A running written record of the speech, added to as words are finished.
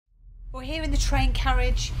We're here in the train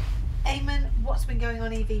carriage. Eamon, what's been going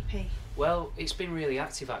on EVP? Well, it's been really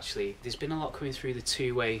active actually. There's been a lot coming through the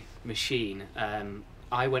two-way machine.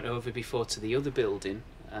 I went over before to the other building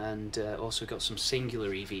and also got some singular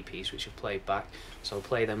EVPs which I've played back, so I'll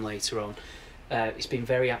play them later on. It's been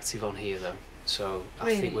very active on here though, so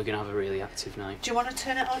really? I think we're going to have a really active night. Do you want to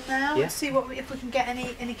turn it on now and see if we can get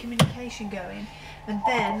any communication going? And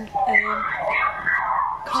then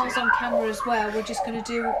Carl's on camera as well. We're just going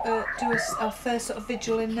to do our first sort of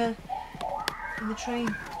vigil in the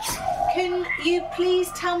train. Can you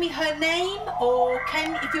please tell me her name, or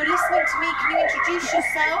if you're listening to me, can you introduce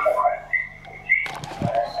yourself?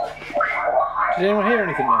 Did anyone hear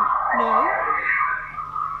anything then? No.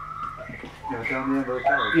 Yeah, down the end of the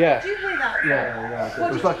carriage. Yeah. Did you hear that? Yeah.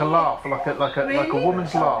 It was like a laugh, like a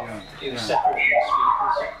woman's laugh. It was separate from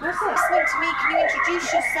the speakers. What's that? Listening to me, can you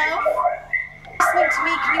introduce yourself? Listening to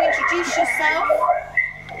me, can you introduce yourself?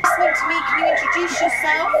 Listening to me, can you introduce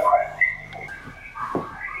yourself?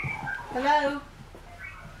 Hello?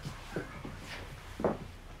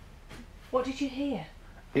 What did you hear?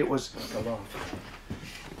 It was a laugh.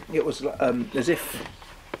 It was as if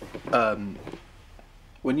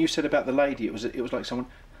when you said about the lady, it was like someone.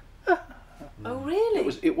 Oh really?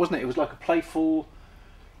 It wasn't. It was like a playful.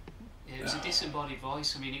 Yeah, it was a disembodied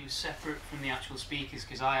voice. I mean, it was separate from the actual speakers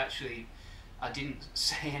because I didn't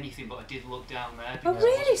say anything, but I did look down there. Oh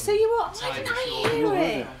really? So you were? Why didn't I hear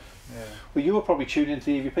it? Yeah. Well, you were probably tuned into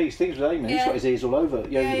the EVPs. Things with Eamon, he's got his ears all over.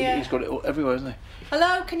 Yeah. He's got it all, everywhere, hasn't he?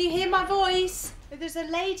 Hello, can you hear my voice? If there's a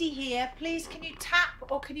lady here, please can you tap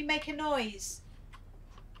or can you make a noise?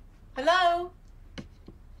 Hello?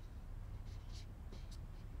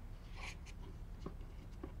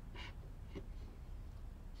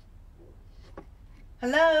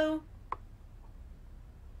 Hello?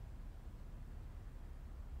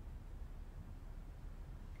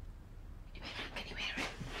 Can you hear it? Can you hear it?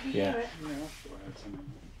 Yeah, that's what I heard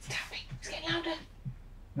something. It's tapping. It's getting louder.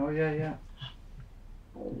 Oh, yeah.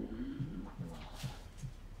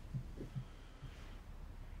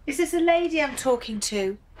 Is this a lady I'm talking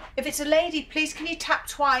to? If it's a lady, please can you tap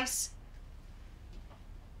twice?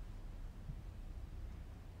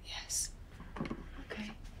 Yes.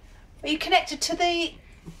 Okay. Are you connected to the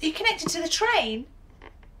train?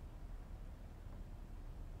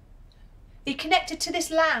 Are you connected to this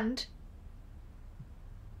land?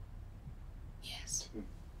 Yes.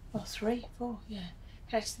 Well, 3, 4, yeah.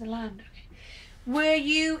 Connected to the land, okay. Were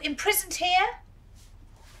you imprisoned here?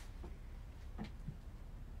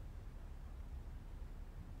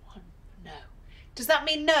 No. Does that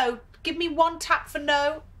mean no? Give me 1 tap for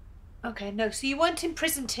no. Okay, no. So you weren't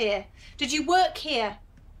imprisoned here. Did you work here?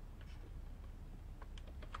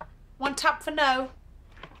 1 tap for no.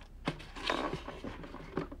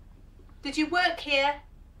 Did you work here?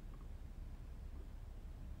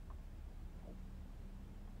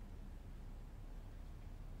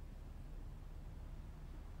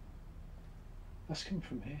 That's coming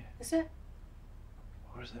from here. Is it?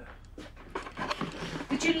 Or is it?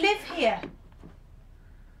 Did you live here?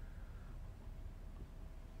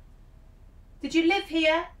 Did you live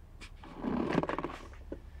here? I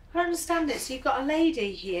don't understand it. So you've got a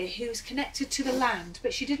lady here who's connected to the land,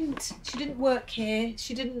 but she didn't work here.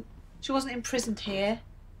 She wasn't imprisoned here.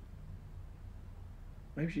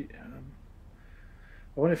 Maybe she.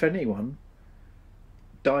 I wonder if anyone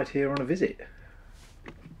died here on a visit.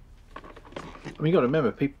 I mean, you got to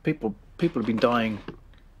remember, people have been dying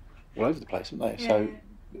all over the place, haven't they? Yeah. So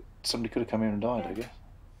somebody could have come here and died, I guess.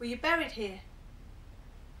 Were you buried here?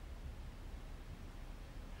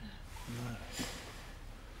 No.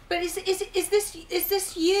 But is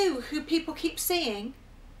this you who people keep seeing?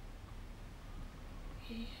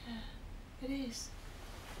 Yeah, it is.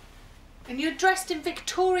 And you're dressed in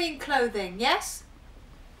Victorian clothing, yes?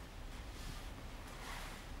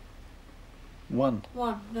 1.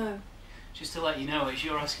 No. Just to let you know, as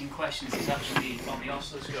you're asking questions, it's actually on the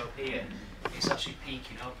oscilloscope here. It's actually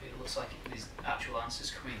peaking up. It looks like there's actual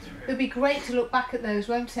answers coming through. It'd be great to look back at those,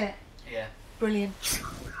 won't it? Yeah. Brilliant.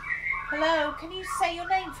 Hello, can you say your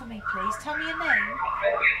name for me, please? Tell me your name.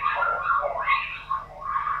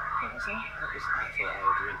 What was that? I thought I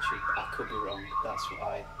heard Richard. I could be wrong. That's what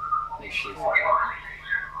I initially thought.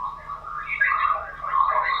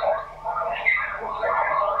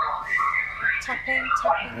 Tapping.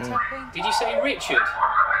 Did you say Richard?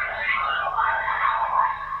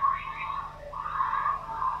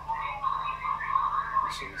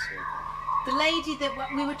 The lady that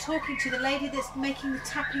we were talking to, the lady that's making the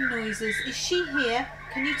tapping noises, is she here?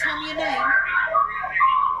 Can you tell me your name?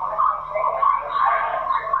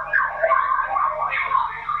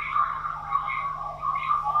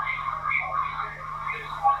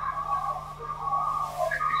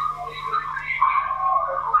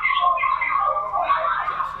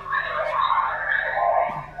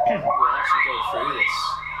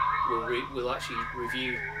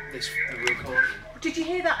 this recording. Did you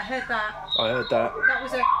hear that? I heard that. I heard that. That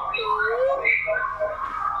was a...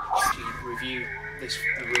 Review this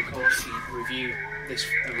recording. Review this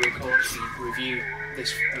recording. Review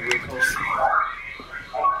this recording.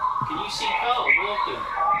 Can you see Carl walking?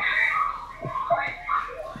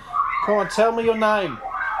 Come on, tell me your name.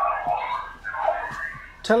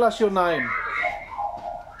 Tell us your name.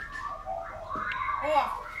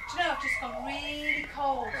 Oh, do you know, I've just gone really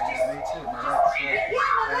cold. Just, Me too, my legs.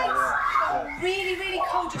 my legs got really, really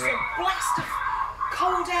cold. Just a blast of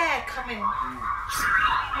cold air coming.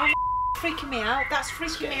 Oh, freaking me out. That's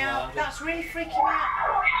freaking me out. That's really freaking me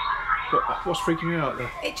out. What's freaking you out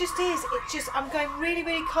there? It just is. It just. I'm going really,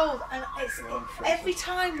 really cold, and it's every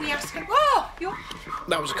time we ask him. Oh, you're.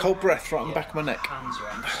 That was a cold breath right on the back of my neck. Hands are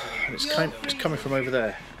absolutely. And it's coming from over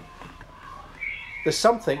there. There's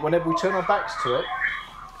something, whenever we turn our backs to it,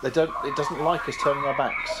 it doesn't like us turning our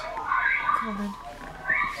backs. Come on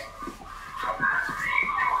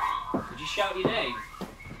then. Could you shout your name?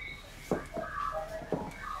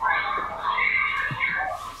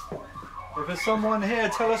 If there's someone here,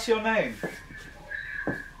 tell us your name.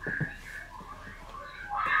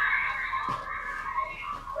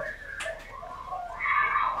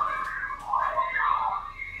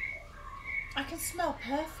 I can smell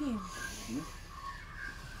perfume.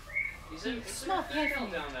 Is there Smell a female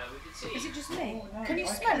perfume. down there with the tea? Is it just me? No, Can you I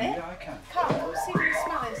smell it? Yeah, I can. Carl, let's see what the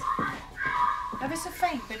smell is. Ever so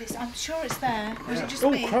faint, but I'm sure it's there. Or is it just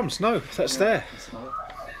Oh, me? crumbs, no, that's there. I smell it.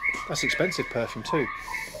 That's expensive perfume too.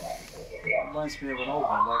 Reminds me of an old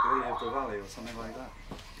one, like Lily of the Valley or something like that.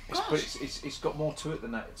 But it's got more to it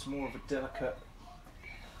than that. It's more of a delicate,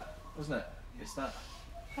 isn't it? It's that.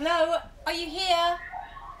 Hello, are you here?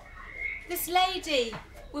 This lady,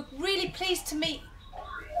 we're really pleased to meet.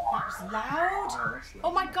 That was loud. Oh, that's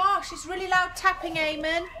Oh my gosh, it's really loud tapping,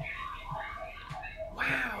 Eamon.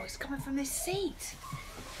 Wow, it's coming from this seat.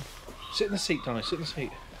 Sit in the seat, Donnie. Sit in the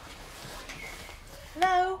seat.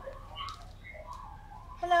 Hello?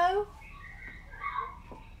 Hello?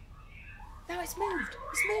 No, it's moved.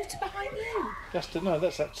 It's moved to behind you. That's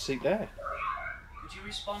that seat there. Would you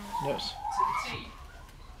respond No, it's, to the tea?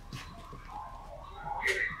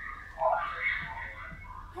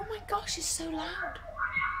 Oh my gosh, it's so loud.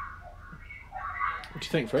 what do you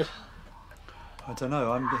think, Fred? I don't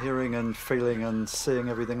know, I'm hearing and feeling and seeing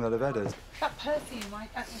everything that Yvette is. That perfume,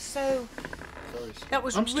 that was so. Very That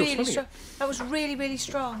was I'm still really smelling strong. it. That was really, really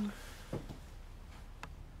strong.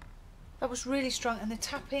 That was really strong, and the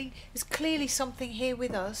tapping. There's clearly something here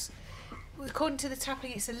with us. According to the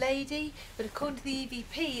tapping, it's a lady, but according to the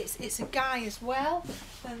EVP, it's a guy as well.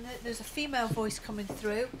 And there's a female voice coming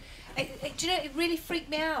through. Do you know? It really freaked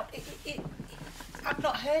me out. I've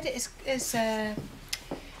not heard it as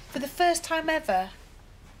for the first time ever.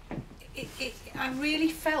 I really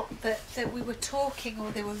felt that we were talking,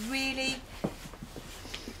 or they were really.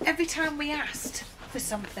 Every time we asked for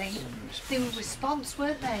something, they were response,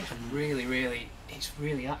 weren't they? Really, it's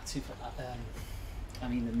really active. I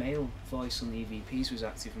mean, the male voice on the EVPs was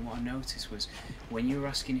active, and what I noticed was when you were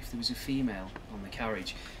asking if there was a female on the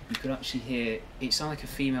carriage, you could actually hear, it sounded like a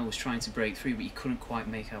female was trying to break through, but you couldn't quite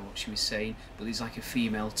make out what she was saying, but there's like a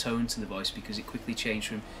female tone to the voice because it quickly changed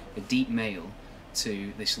from a deep male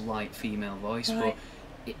to this light female voice, Right.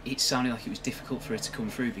 but it sounded like it was difficult for her to come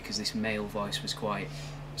through because this male voice was quite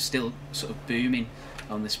still sort of booming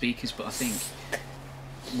on the speakers, but I think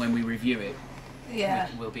when we review it, Yeah.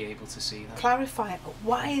 we'll be able to see that. Clarify,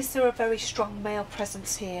 why is there a very strong male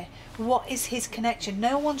presence here? What is his connection?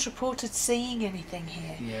 No one's reported seeing anything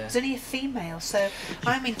here. Yeah. There's only a female, so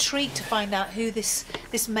I'm intrigued to find out who this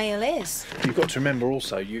male is. You've got to remember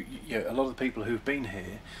also, you a lot of the people who've been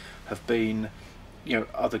here have been,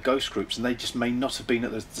 other ghost groups, and they just may not have been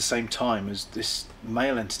at the same time as this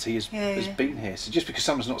male entity has been here. So just because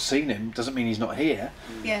someone's not seen him doesn't mean he's not here.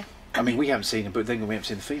 Yeah. I mean, we haven't seen him, but then we haven't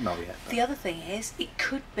seen the female yet. The other thing is, it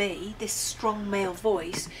could be, this strong male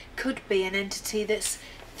voice could be an entity that's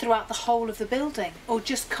throughout the whole of the building, or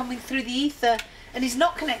just coming through the ether, and is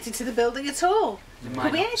not connected to the building at all. It Could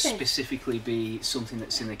might be not anything. specifically be something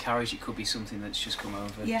that's in the carriage, it could be something that's just come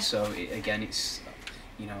over. Yeah. So again, it's,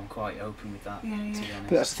 I'm quite open with that, Yeah, yeah. to be honest.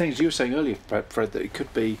 But that's the thing, as you were saying earlier, Fred, that it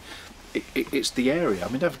could be, it's the area. I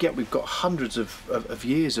mean, don't forget, we've got hundreds of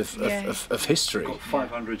years of history. We've got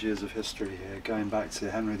 500 years of history here, going back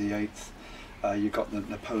to Henry VIII. You've got the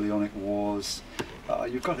Napoleonic Wars.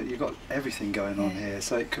 You've got everything going on here,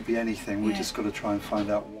 so it could be anything. We've just got to try and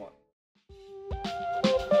find out what.